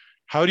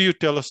 How do you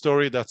tell a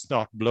story that's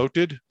not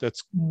bloated,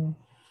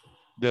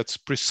 that's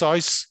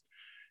precise?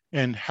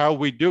 And how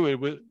we do it,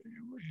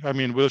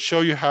 we'll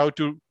show you how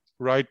to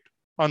write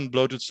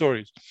unbloated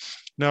stories.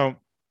 Now,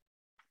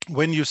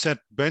 when you set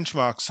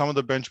benchmarks, some of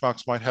the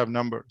benchmarks might have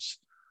numbers.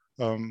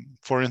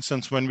 For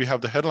instance, when we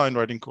have the headline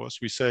writing course,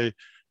 we say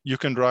you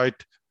can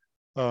write,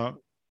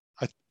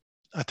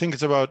 I think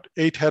it's about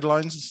 8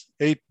 headlines,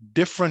 8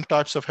 different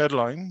types of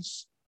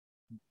headlines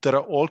that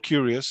are all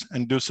curious,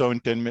 and do so in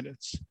 10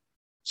 minutes.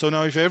 So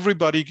now if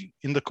everybody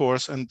in the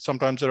course, and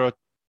sometimes there are,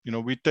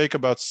 we take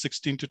about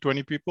 16 to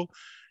 20 people,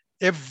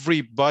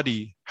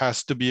 everybody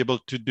has to be able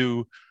to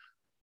do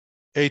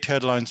 8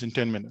 headlines in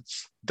 10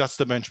 minutes. That's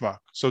the benchmark.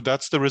 So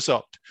that's the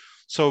result.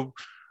 So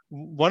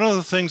one of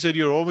the things that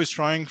you're always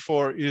trying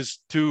for is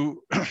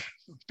to,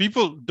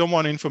 people don't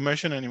want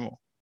information anymore.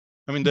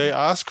 They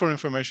ask for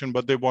information,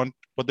 but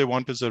what they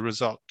want is a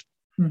result.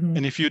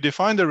 And if you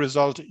define the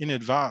result in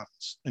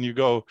advance and you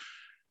go,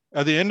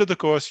 at the end of the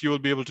course, you will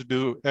be able to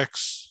do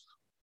X,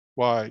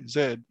 Y,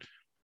 Z.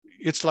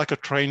 It's like a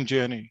train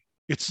journey.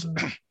 It's,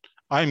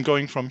 I'm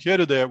going from here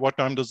to there. What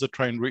time does the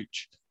train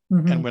reach?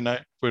 And when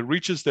it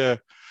reaches there,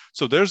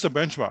 so there's the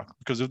benchmark,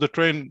 because if the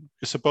train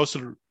is supposed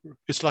to,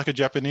 it's like a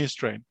Japanese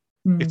train.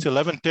 It's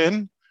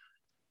 11:10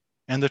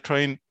 and the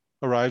train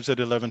arrives at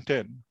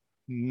 11:10,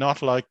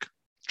 not like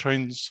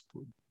trains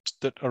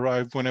that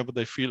arrive whenever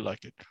they feel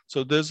like it.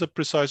 So there's a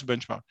precise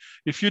benchmark.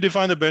 If you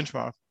define the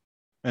benchmark,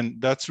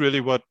 and that's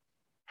really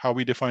how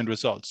we define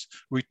results.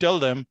 We tell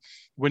them,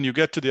 when you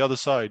get to the other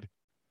side,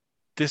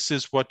 this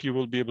is what you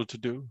will be able to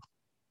do.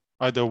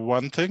 Either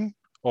one thing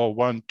or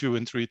 1, 2,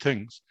 and 3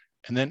 things.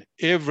 And then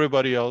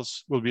everybody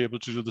else will be able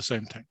to do the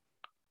same thing.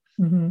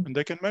 And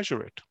they can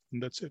measure it,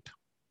 and that's it.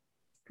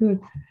 Good.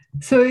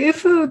 So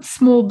if a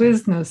small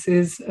business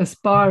is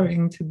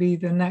aspiring to be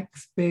the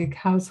next big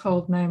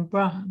household name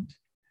brand,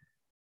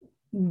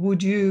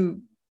 would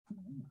you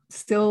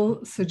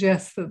still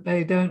suggest that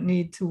they don't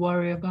need to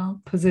worry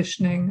about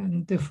positioning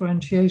and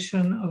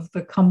differentiation of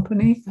the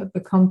company at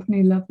the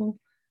company level?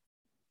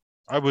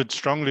 I would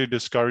strongly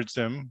discourage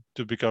them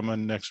to become a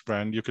next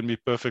brand. You can be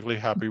perfectly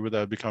happy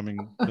without becoming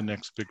the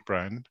next big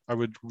brand. I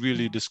would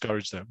really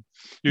discourage them.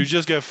 You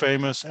just get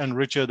famous and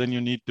richer than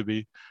you need to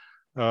be.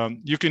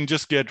 You can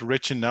just get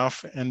rich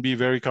enough and be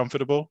very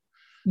comfortable.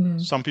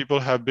 Some people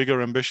have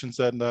bigger ambitions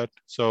than that.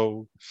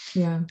 So,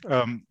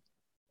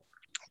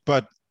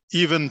 but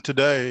even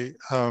today,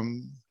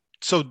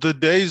 so the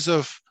days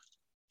of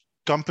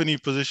company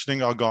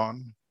positioning are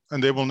gone,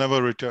 and they will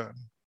never return.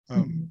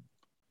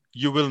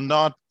 You will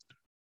not.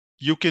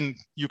 You can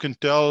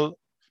tell.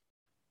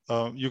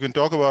 You can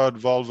talk about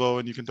Volvo,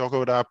 and you can talk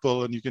about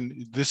Apple, and you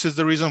can. This is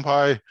the reason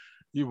why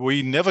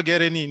we never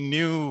get any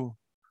new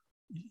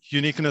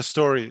uniqueness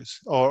stories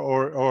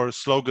or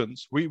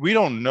slogans. We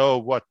don't know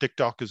what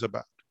TikTok is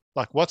about.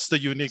 Like, what's the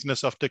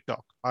uniqueness of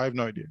TikTok? I have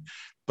no idea.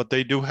 But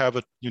they do have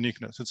a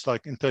uniqueness. It's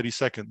like in 30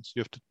 seconds.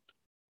 You have to.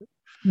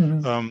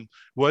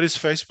 What is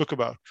Facebook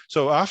about?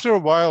 So after a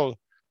while,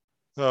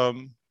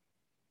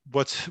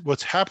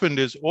 what's happened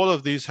is all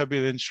of these have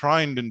been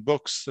enshrined in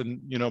books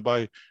and,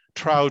 by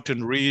Trout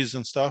and Rees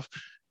and stuff.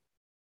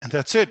 And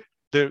that's it.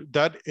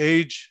 That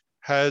age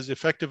has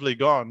effectively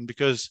gone,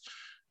 because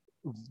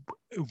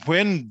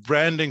when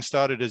branding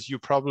started, as you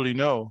probably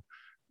know,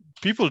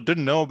 people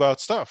didn't know about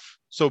stuff.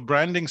 So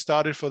branding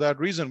started for that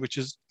reason, which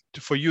is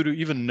for you to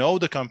even know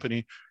the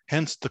company.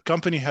 Hence, the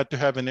company had to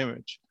have an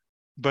image.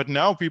 But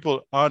now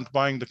people aren't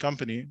buying the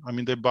company. I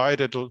mean, they buy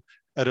it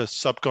at a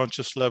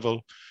subconscious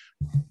level,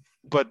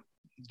 but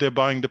they're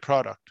buying the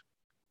product.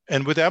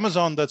 And with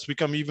Amazon, that's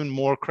become even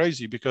more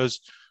crazy,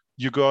 because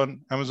you go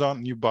on Amazon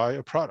and you buy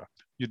a product.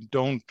 You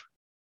don't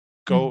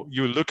go,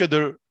 you look at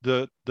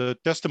the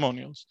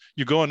testimonials.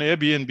 You go on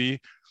Airbnb,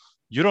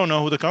 you don't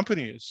know who the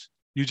company is.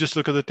 You just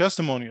look at the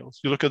testimonials.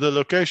 You look at the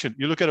location.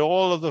 You look at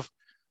all of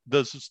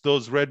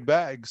those red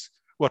bags.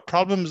 What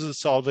problems is it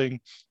solving?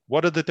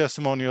 What are the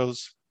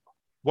testimonials?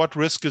 What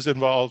risk is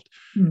involved?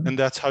 And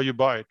that's how you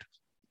buy it.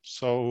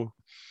 So,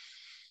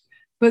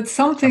 but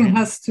something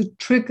has to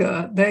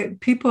trigger.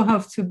 People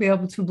have to be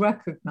able to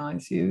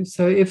recognize you.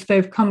 So if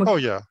they've come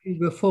across you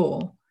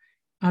before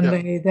and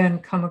they then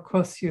come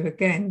across you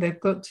again, they've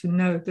got to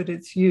know that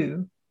it's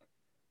you.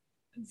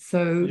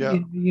 So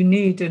you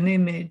need an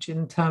image,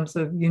 in terms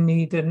of, you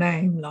need a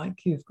name,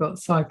 like you've got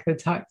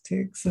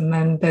Psychotactics, and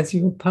then there's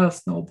your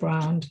personal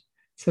brand,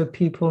 so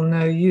people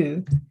know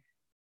you.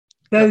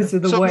 Those are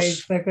the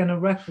ways they're going to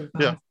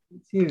recognize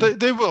it's you.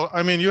 They will.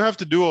 I mean, you have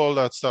to do all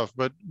that stuff,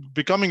 but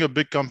becoming a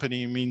big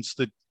company means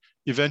that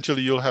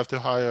eventually you'll have to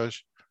hire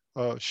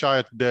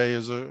Shia Day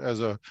as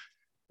a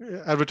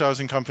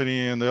advertising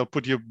company, and they'll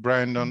put your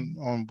brand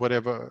on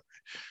whatever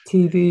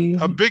TV.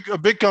 A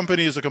big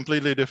company is a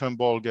completely different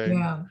ball game.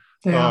 Yeah,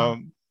 they are.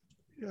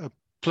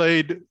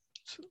 Played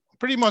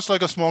pretty much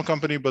like a small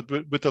company, but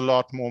with a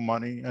lot more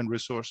money and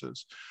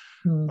resources.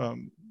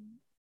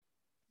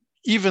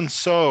 Even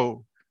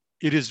so,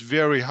 it is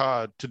very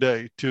hard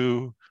today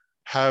to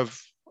have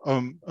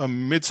a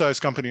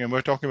mid-sized company, and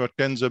we're talking about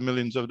tens of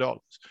millions of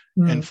dollars,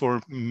 and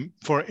for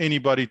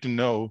anybody to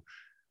know,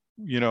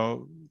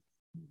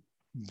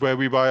 where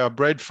we buy our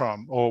bread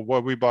from, or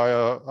where we buy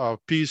our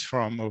peas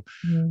from, or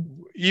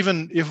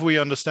even if we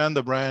understand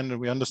the brand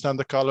and we understand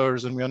the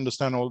colors and we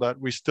understand all that,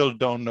 we still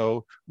don't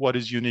know what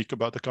is unique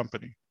about the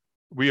company.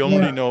 We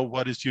only know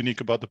what is unique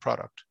about the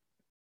product.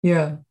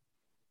 Yeah.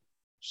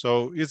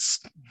 So it's,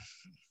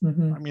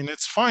 I mean,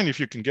 it's fine if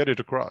you can get it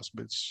across,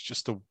 but it's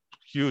just a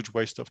huge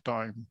waste of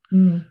time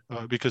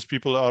because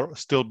people are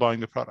still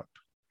buying the product.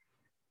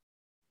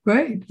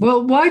 Great.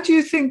 Well, why do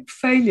you think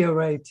failure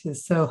rate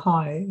is so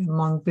high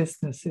among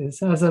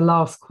businesses? As a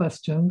last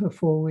question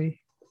before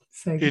we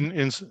say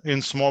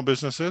in small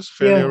businesses,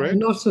 failure rate.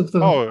 Lots of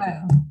them.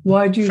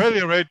 Why do you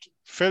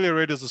failure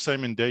rate is the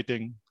same in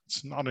dating?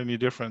 It's not any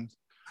different.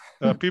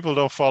 People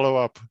don't follow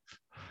up.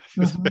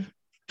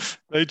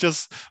 They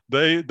just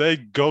they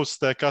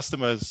ghost their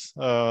customers.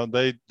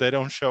 They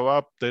don't show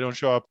up. They don't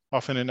show up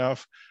often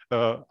enough.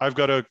 I've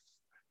got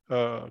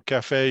a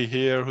cafe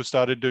here who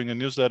started doing a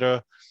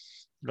newsletter.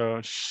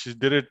 She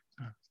did it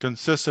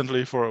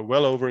consistently for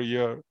well over a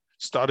year,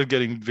 started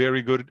getting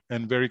very good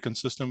and very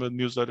consistent with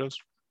newsletters.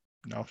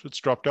 Now it's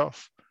dropped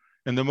off.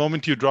 And the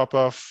moment you drop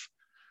off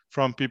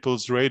from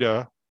people's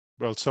radar,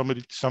 well,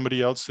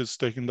 somebody else is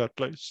taking that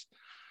place.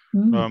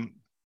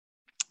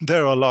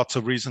 There are lots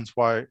of reasons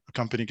why a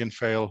company can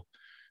fail.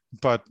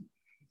 But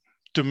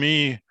to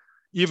me,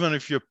 even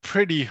if you're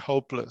pretty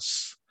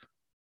hopeless,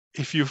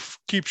 if you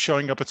keep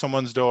showing up at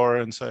someone's door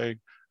and saying,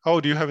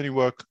 "Oh, do you have any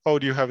work? Oh,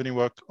 do you have any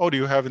work? Oh, do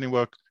you have any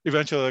work?"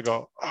 Eventually they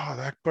go, "Oh,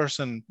 that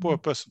person, poor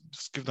person,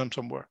 just give them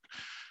some work."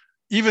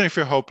 Even if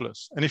you're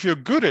hopeless, and if you're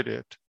good at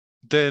it,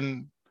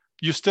 then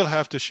you still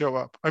have to show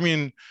up. I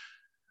mean,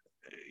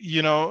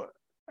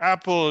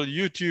 Apple,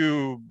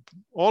 YouTube,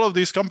 all of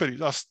these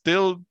companies are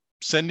still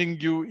sending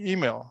you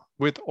email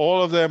with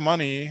all of their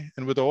money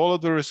and with all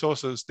of the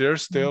resources. They're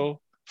still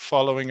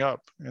following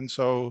up. And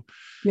so...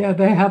 Yeah,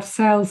 they have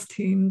sales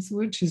teams,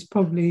 which is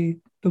probably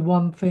the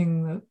one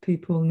thing that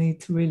people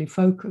need to really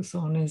focus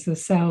on, is the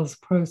sales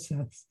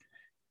process.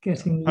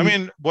 I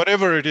mean,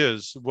 whatever it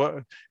is,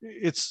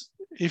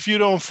 if you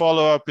don't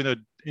follow up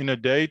in a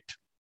date,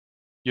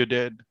 you're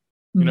dead.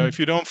 If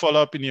you don't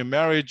follow up in your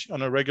marriage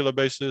on a regular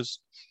basis,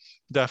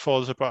 that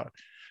falls apart.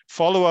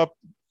 Follow up,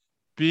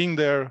 being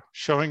there,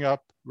 showing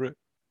up.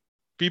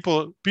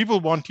 People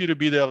want you to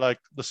be there, like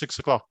the 6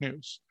 o'clock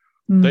news.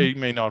 They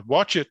may not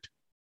watch it.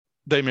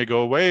 They may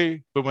go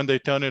away, but when they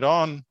turn it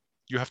on,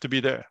 you have to be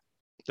there.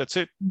 That's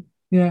it.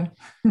 Yeah.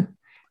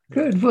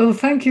 Good. Well,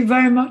 thank you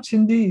very much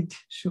indeed,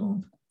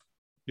 Sean.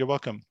 You're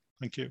welcome.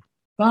 Thank you.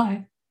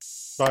 Bye.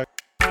 Bye.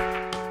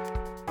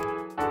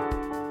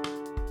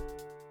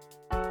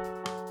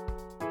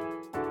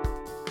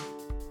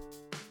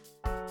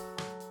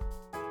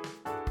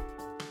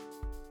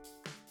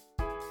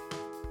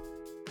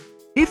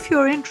 If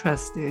you're interested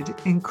interested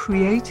in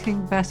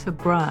creating better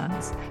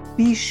brands,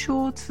 be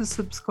sure to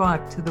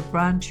subscribe to the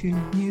Brand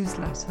Tuned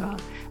newsletter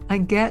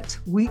and get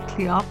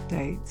weekly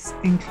updates,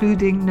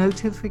 including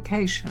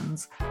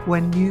notifications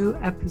when new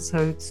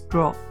episodes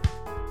drop.